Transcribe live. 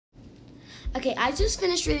Okay, I just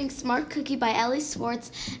finished reading Smart Cookie by Ellie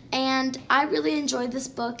Swartz, and I really enjoyed this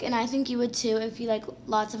book, and I think you would too if you like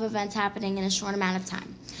lots of events happening in a short amount of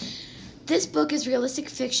time. This book is realistic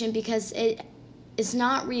fiction because it is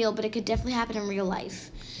not real, but it could definitely happen in real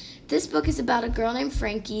life. This book is about a girl named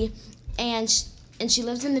Frankie, and she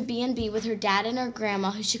lives in the B&B with her dad and her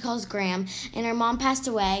grandma, who she calls Graham, and her mom passed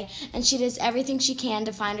away, and she does everything she can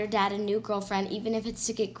to find her dad a new girlfriend, even if it's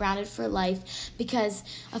to get grounded for life, because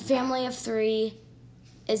a family of 3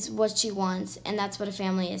 is what she wants, and that's what a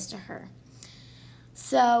family is to her.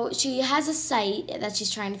 So she has a site that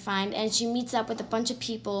she's trying to find, and she meets up with a bunch of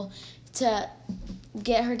people to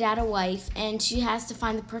get her dad a wife, and she has to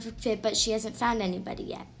find the perfect fit, but she hasn't found anybody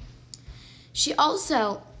yet. She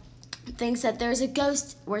also thinks that there's a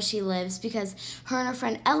ghost where she lives because her and her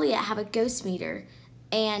friend Elliot have a ghost meter,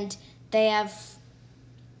 and the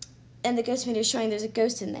ghost meter is showing there's a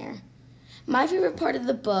ghost in there. My favorite part of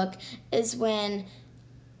the book is when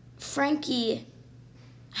Frankie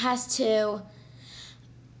has to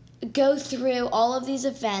go through all of these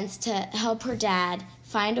events to help her dad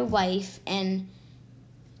find a wife and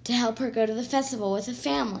to help her go to the festival with a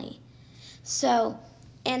family.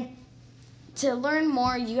 And to learn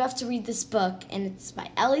more, you have to read this book, and it's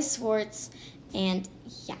by Ellie Swartz, and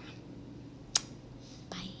yeah.